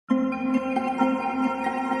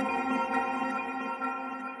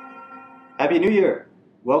Happy New Year!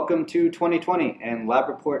 Welcome to 2020 and lab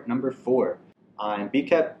report number 4. I'm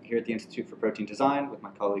BKEP here at the Institute for Protein Design with my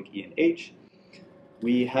colleague Ian H.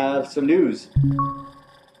 We have some news.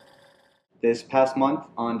 This past month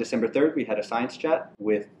on December 3rd we had a science chat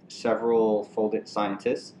with several Foldit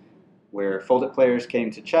scientists where Foldit players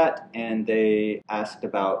came to chat and they asked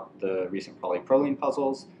about the recent poly-proline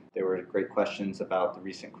puzzles. There were great questions about the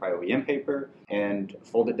recent cryo EM paper, and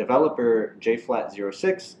Foldit developer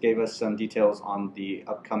JFlat06 gave us some details on the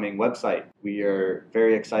upcoming website. We are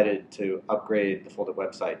very excited to upgrade the Foldit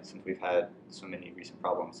website since we've had so many recent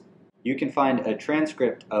problems. You can find a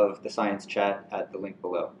transcript of the science chat at the link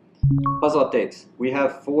below. Puzzle updates. We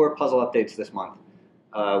have 4 puzzle updates this month.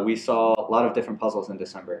 We saw a lot of different puzzles in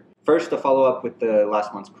December. First, to follow up with the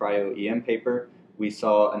last month's cryo EM paper, we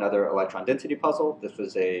saw another electron density puzzle. This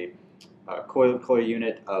was a coiled core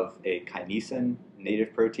unit of a kinesin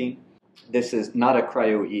native protein. This is not a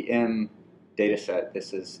cryo EM dataset.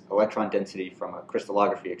 This is electron density from a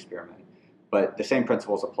crystallography experiment. But the same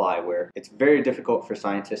principles apply where it's very difficult for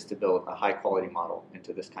scientists to build a high quality model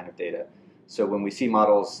into this kind of data. So when we see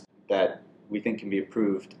models that we think can be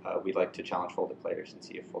improved, we'd like to challenge Foldit players and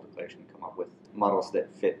see if Foldit players can come up with models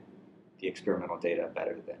that fit the experimental data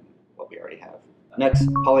better than what we already have. Next,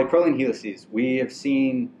 poly-proline helices. We have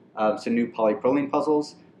seen some new poly-proline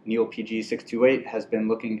puzzles. Neil PG628 has been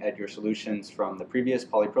looking at your solutions from the previous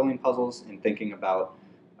poly-proline puzzles and thinking about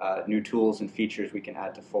new tools and features we can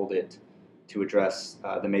add to Foldit to address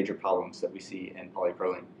the major problems that we see in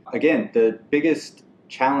poly-proline. Again, the biggest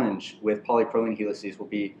challenge with poly-proline helices will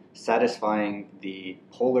be satisfying the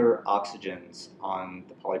polar oxygens on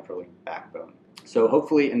the poly-proline backbone. So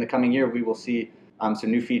hopefully in the coming year we will see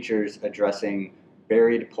some new features addressing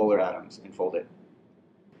buried polar atoms in Foldit.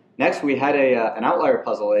 Next, we had an outlier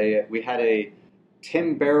puzzle. We had a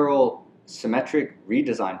Tim barrel symmetric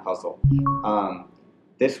redesign puzzle.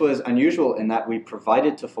 This was unusual in that we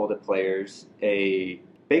provided to Foldit players a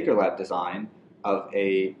Baker Lab design of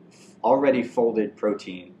a already folded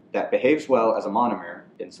protein that behaves well as a monomer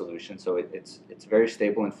in solution, so it's very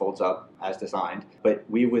stable and folds up as designed, but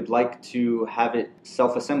we would like to have it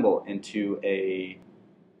self-assemble into a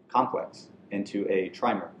complex, into a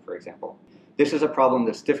trimer, for example. This is a problem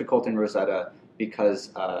that's difficult in Rosetta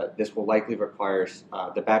because this will likely require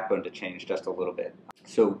the backbone to change just a little bit.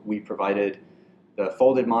 So we provided the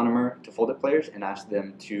folded monomer to Foldit players and asked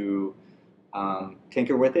them to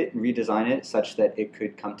tinker with it and redesign it such that it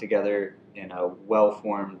could come together in a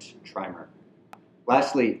well-formed trimer.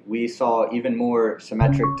 Lastly, we saw even more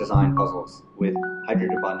symmetric design puzzles with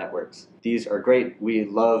hydrogen bond networks. These are great. We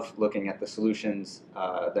love looking at the solutions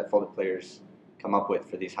that Foldit players come up with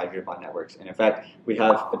for these hydrogen bond networks. And in fact, we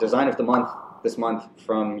have a design of the month this month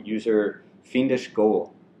from user Fiendish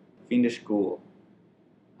Ghoul.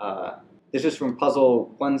 This is from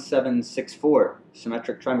puzzle 1764,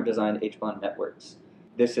 symmetric trimer design H-bond networks.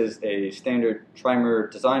 This is a standard trimer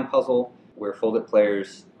design puzzle where Foldit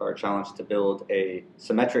players are challenged to build a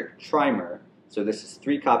symmetric trimer. So this is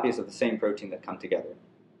 3 copies of the same protein that come together.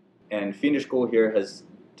 And Fiendish Ghoul here has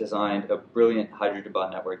designed a brilliant hydrogen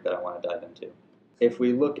bond network that I want to dive into. If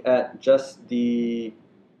we look at just the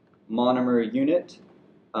monomer unit,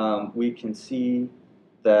 we can see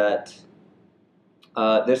that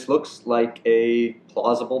this looks like a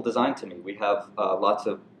plausible design to me. We have lots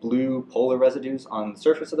of blue polar residues on the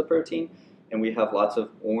surface of the protein, and we have lots of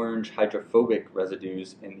orange hydrophobic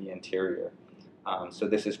residues in the interior. So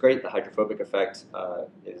this is great. The hydrophobic effect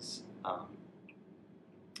is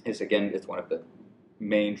again, it's one of the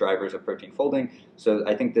main drivers of protein folding. So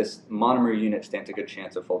I think this monomer unit stands a good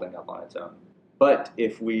chance of folding up on its own. But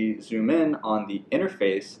if we zoom in on the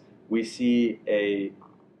interface, we see a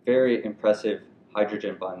very impressive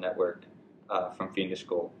hydrogen bond network from Fiendish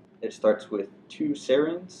Ghoul. It starts with 2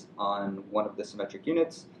 serines on one of the symmetric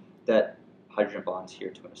units that hydrogen bonds here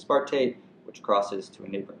to an aspartate, which crosses to a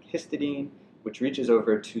neighboring histidine, which reaches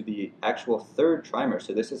over to the actual 3rd trimer.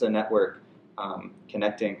 So this is a network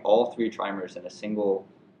connecting all 3 trimers in a single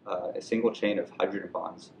chain of hydrogen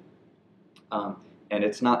bonds. And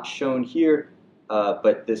it's not shown here,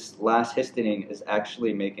 but this last histidine is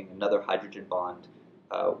actually making another hydrogen bond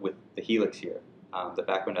with the helix here, the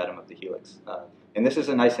backbone atom of the helix. And this is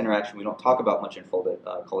a nice interaction we don't talk about much in Foldit,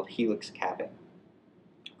 called helix capping,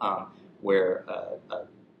 where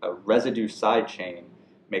a residue side chain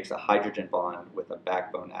makes a hydrogen bond with a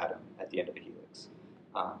backbone atom at the end of a helix.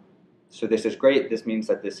 So this is great. This means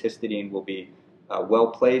that this histidine will be well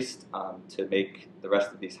placed to make the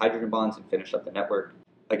rest of these hydrogen bonds and finish up the network.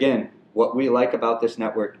 Again, what we like about this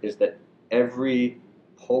network is that every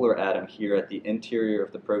polar atom here at the interior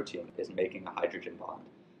of the protein is making a hydrogen bond.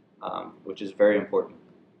 which is very important.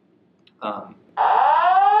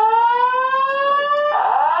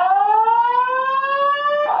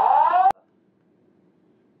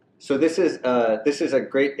 So this is a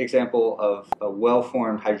great example of a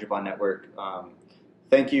well-formed hydrogen bond network.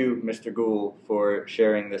 Thank you, Mr. Gould, for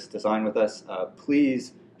sharing this design with us.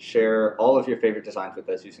 Please share all of your favorite designs with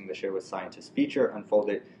us using the Share with Scientists feature on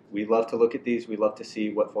Foldit. We love to look at these. We love to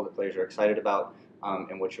see what Foldit players are excited about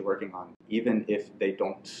and what you're working on, even if they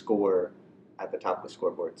don't score at the top of the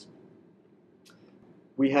scoreboards.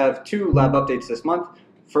 We have 2 lab updates this month.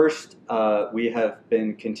 First, we have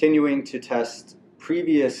been continuing to test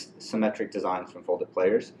previous symmetric designs from Foldit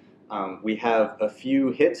players. We have a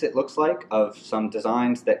few hits, it looks like, of some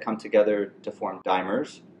designs that come together to form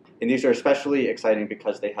dimers. And these are especially exciting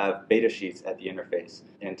because they have beta sheets at the interface.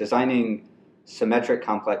 And designing symmetric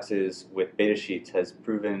complexes with beta sheets has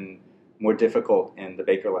proven more difficult in the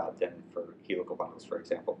Baker lab than for helical bundles, for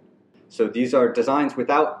example. So these are designs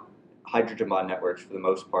without hydrogen bond networks for the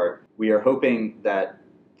most part. We are hoping that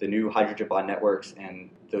the new hydrogen bond networks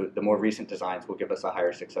and the more recent designs will give us a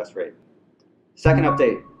higher success rate. Second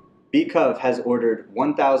update, BCOV has ordered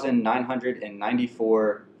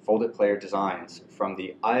 1,994 Foldit player designs from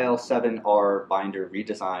the IL7R binder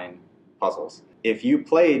redesign puzzles. If you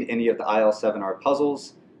played any of the IL7R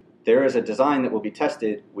puzzles, there is a design that will be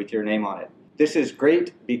tested with your name on it. This is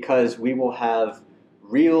great because we will have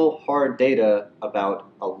real hard data about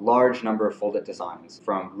a large number of Foldit designs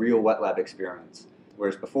from real wet lab experiments.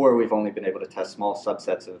 Whereas before, we've only been able to test small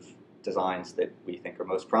subsets of designs that we think are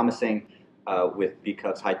most promising. With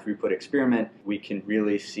BCOV's high throughput experiment, we can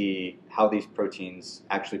really see how these proteins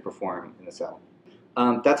actually perform in the cell.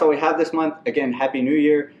 That's all we have this month. Again, Happy New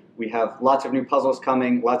Year. We have lots of new puzzles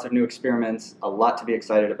coming, lots of new experiments, a lot to be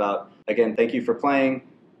excited about. Again, thank you for playing.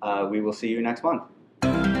 We will see you next month.